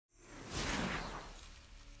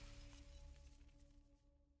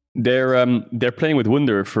They're playing with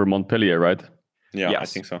Wunder for Montpellier, right? Yeah, Yes. I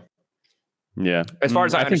think so. Yeah. As far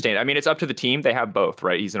as I understand, I mean, it's up to the team. They have both,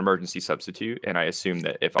 right? He's an emergency substitute, and I assume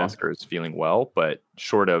that if Oscar is feeling well, but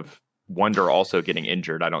short of Wunder also getting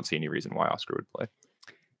injured, I don't see any reason why Oscar would play.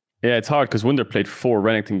 Yeah, it's hard because Wunder played 4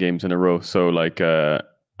 Renekton games in a row. So like,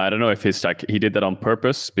 I don't know if he did that on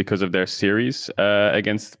purpose because of their series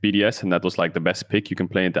against BDS, and that was like the best pick you can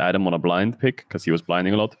play into Adam on a blind pick because he was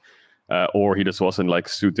blinding a lot. Or he just wasn't like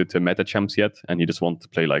suited to meta champs yet, and he just wanted to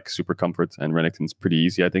play like super comfort, and Renekton's pretty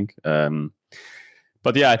easy, I think.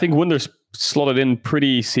 But yeah, I think Wunder's slotted in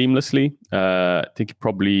pretty seamlessly. I think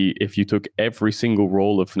probably if you took every single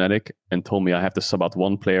role of FNATIC and told me I have to sub out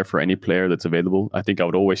one player for any player that's available, I think I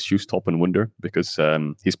would always choose Top and Wunder because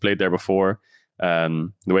he's played there before.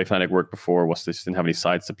 The way FNATIC worked before was they just didn't have any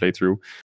sides to play through.